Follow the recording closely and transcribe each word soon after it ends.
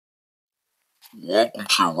Welcome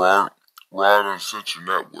to Rod Central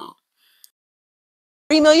Network.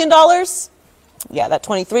 $3 million? Yeah, that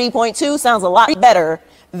 23.2 sounds a lot better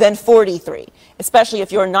than 43, especially if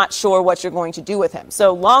you're not sure what you're going to do with him.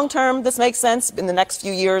 So long term, this makes sense in the next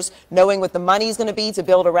few years, knowing what the money is going to be to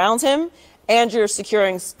build around him, and you're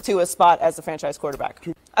securing to a spot as the franchise quarterback.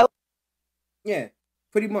 Yeah,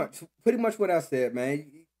 pretty much what I said, man.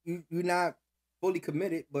 You're not fully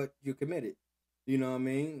committed, but you're committed. You know what I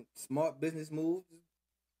mean? Smart business moves.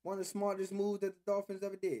 One of the smartest moves that the Dolphins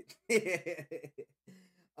ever did. But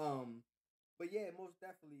yeah, most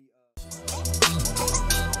definitely.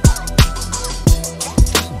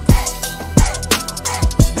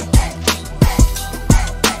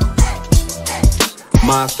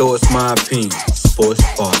 My thoughts, my opinions. Sports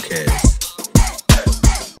podcast.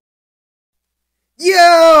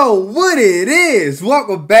 Yo, what it is?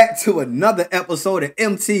 Welcome back to another episode of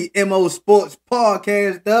MTMO Sports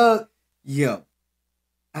Podcast, Doug. Yo,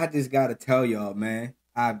 I just gotta tell y'all, man,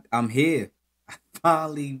 I'm here. I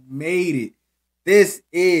finally made it. This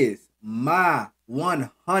is my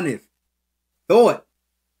 100th thought.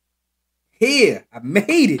 Here, I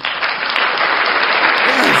made it.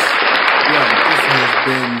 Yes. Yo, this has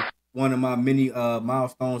been one of my many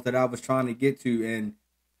milestones that I was trying to get to, and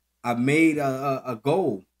I made a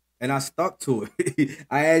goal, and I stuck to it.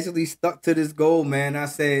 I actually stuck to this goal, man. I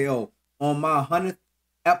said, yo, on my 100th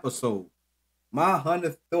episode, my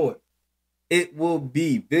 100th thought, it will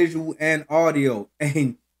be visual and audio.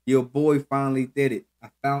 And your boy finally did it.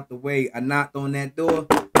 I found the way. I knocked on that door.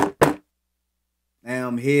 Now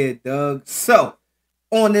I'm here, Doug. So,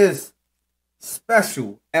 on this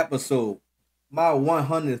special episode, my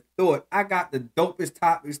 100th thought, I got the dopest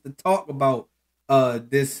topics to talk about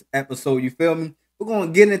this episode. You feel me? We're going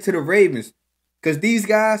to get into the Ravens, because these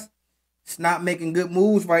guys, it's not making good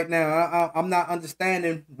moves right now. I'm not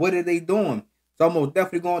understanding what are they doing. So I'm most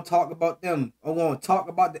definitely going to talk about them. I'm going to talk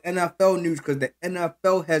about the NFL news, because the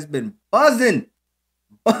NFL has been buzzing,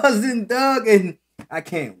 Doug, and I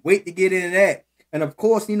can't wait to get into that. And of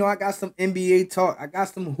course, you know, I got some NBA talk. I got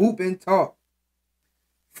some hooping talk.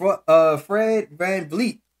 Fred Van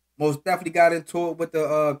Vliet most definitely got into it with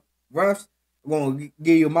the refs. I'm going to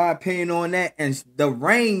give you my opinion on that. And the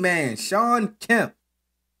Rain Man, Sean Kemp,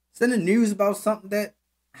 sent the news about something that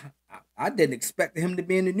I didn't expect him to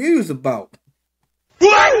be in the news about.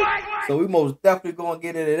 What? So we most definitely going to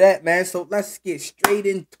get into that, man. So let's get straight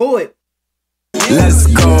into it. Let's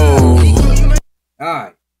go. All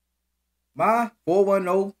right. My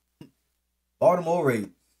 410 Baltimore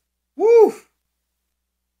Ravens. Woo!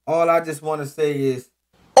 All I just want to say is,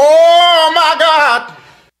 Oh my God!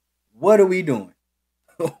 what are we doing?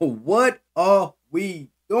 What are we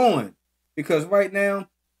doing? Because right now,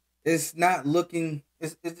 it's not looking.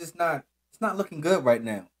 It's not looking good right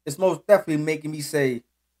now. It's most definitely making me say,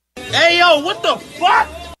 Hey yo, what the fuck?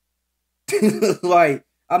 like,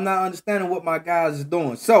 I'm not understanding what my guys is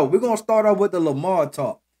doing. So we're gonna start off with the Lamar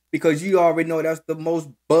talk, because you already know that's the most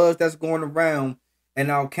buzz that's going around in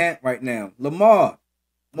our camp right now. Lamar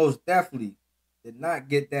most definitely did not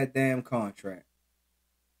get that damn contract.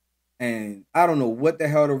 And I don't know what the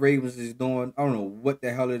hell the Ravens is doing. I don't know what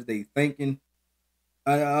the hell is they thinking.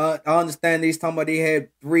 I understand they's talking about they had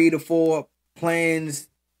 3 to 4 plans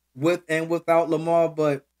with and without Lamar,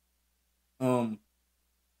 but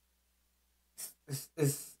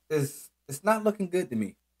it's not looking good to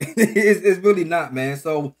me. It's really not, man.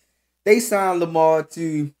 So they signed Lamar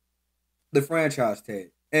to the franchise tag,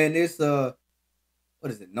 and it's what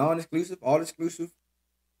is it? Non-exclusive, all exclusive.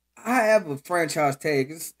 I have a franchise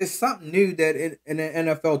tag. It's something new that in the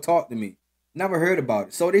NFL talked to me. Never heard about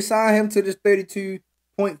it. So they signed him to this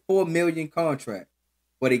 $32.4 million contract.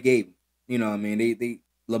 What they gave him. You know what I mean? They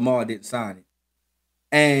Lamar didn't sign it.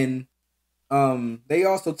 And they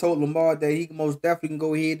also told Lamar that he most definitely can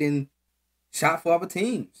go ahead and shop for other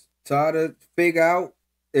teams. Try to figure out,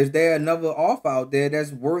 is there another offer out there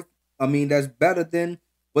that's that's better than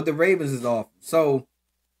what the Ravens is offering. So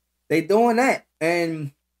they doing that.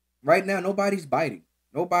 And right now, nobody's biting.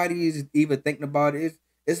 Nobody is even thinking about it.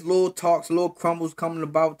 It's little talks, little crumbles coming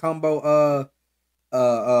about, talking about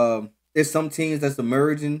there's some teams that's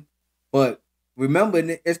emerging. But remember,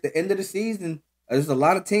 it's the end of the season. There's a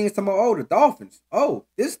lot of teams talking about, oh, the Dolphins. Oh,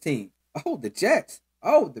 this team. Oh, the Jets.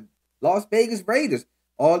 Oh, the Las Vegas Raiders.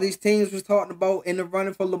 All these teams was talking about in the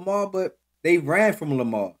running for Lamar, but they ran from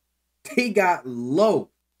Lamar. They got low.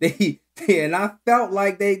 And I felt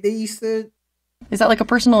like they said, is that like a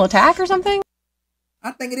personal attack or something?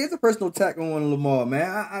 I think it is a personal attack on Lamar,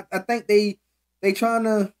 man. I think they trying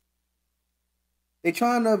to They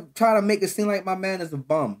try to make it seem like my man is a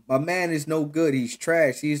bum. My man is no good. He's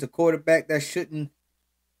trash. He's a quarterback that shouldn't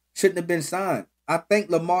have been signed. I think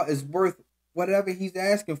Lamar is worth whatever he's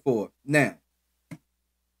asking for. Now,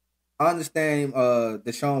 I understand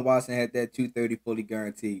Deshaun Watson had that 230 fully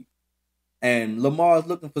guaranteed. And Lamar is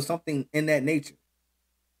looking for something in that nature.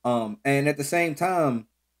 And at the same time,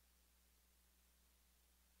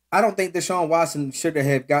 I don't think Deshaun Watson should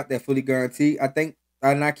have got that fully guaranteed. I think,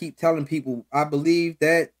 and I keep telling people, I believe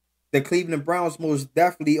that the Cleveland Browns most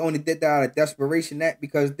definitely only did that out of desperation,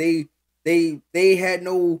 because they had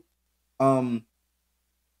no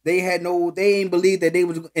they ain't believe that they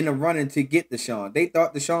was in the running to get Deshaun. They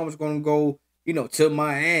thought Deshaun was going to go, to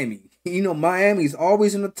Miami. Miami's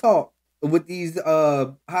always in the talk with these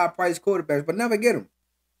high priced quarterbacks, but never get them.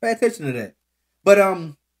 Pay attention to that. But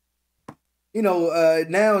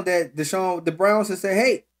now that the Browns have said,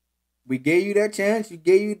 hey, we gave you that chance. You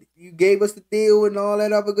gave us the deal and all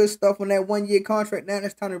that other good stuff on that 1 year contract. Now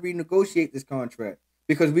it's time to renegotiate this contract,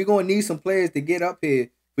 because we're gonna need some players to get up here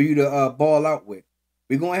for you to ball out with.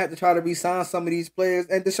 We're gonna have to try to re-sign some of these players.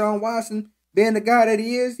 And Deshaun Watson, being the guy that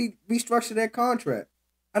he is, he restructured that contract.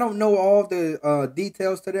 I don't know all the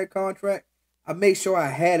details to that contract. I made sure I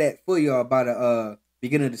had that for y'all by the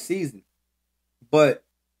beginning of the season. But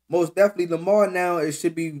most definitely, Lamar now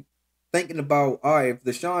should be thinking about, all right, if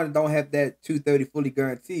Deshaun don't have that 230 fully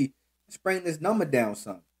guaranteed, let's bring this number down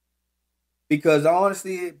some. Because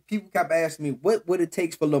honestly, people kept asking me, what would it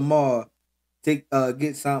take for Lamar to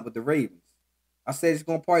get signed with the Ravens? I said it's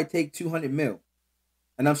going to probably take $200 million.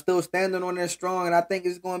 And I'm still standing on that strong, and I think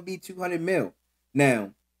it's going to be $200 million. Now,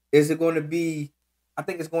 is it going to be, I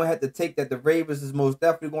think it's going to have to take that the Ravens is most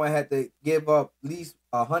definitely going to have to give up at least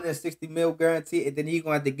 $160 million guarantee, and then he's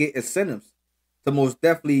going to have to get incentives to most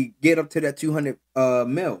definitely get up to that $200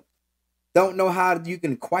 million. Don't know how you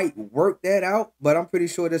can quite work that out, but I'm pretty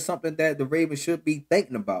sure that's something that the Ravens should be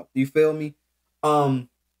thinking about. Do you feel me?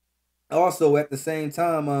 Also, at the same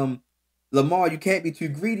time, Lamar, you can't be too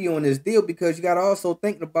greedy on this deal, because you got to also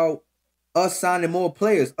think about us signing more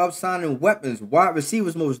players, us signing weapons, wide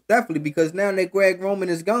receivers most definitely, because now that Greg Roman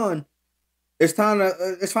is gone, it's time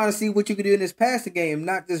to see what you can do in this passing game,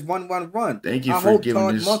 not just run. Thank you for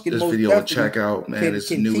giving this video a check out, man. It's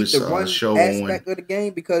the newest show on of the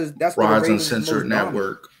game, because that's Rise Uncensored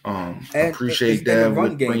Network. I appreciate that. We're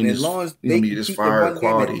bringing this, this fire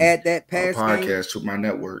quality podcast to my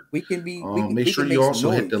network. We can be. Make sure you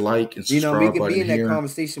also hit the like and subscribe button here.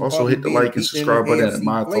 Also hit the like and subscribe button at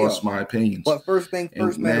My Thoughts, My Opinions. But first thing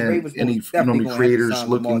first, man. Any creators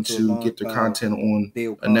looking to get their content on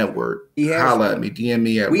a network, holla at me, DM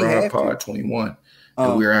me at RobPod21,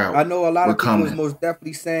 and we're out. I know a lot of people is most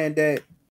definitely saying that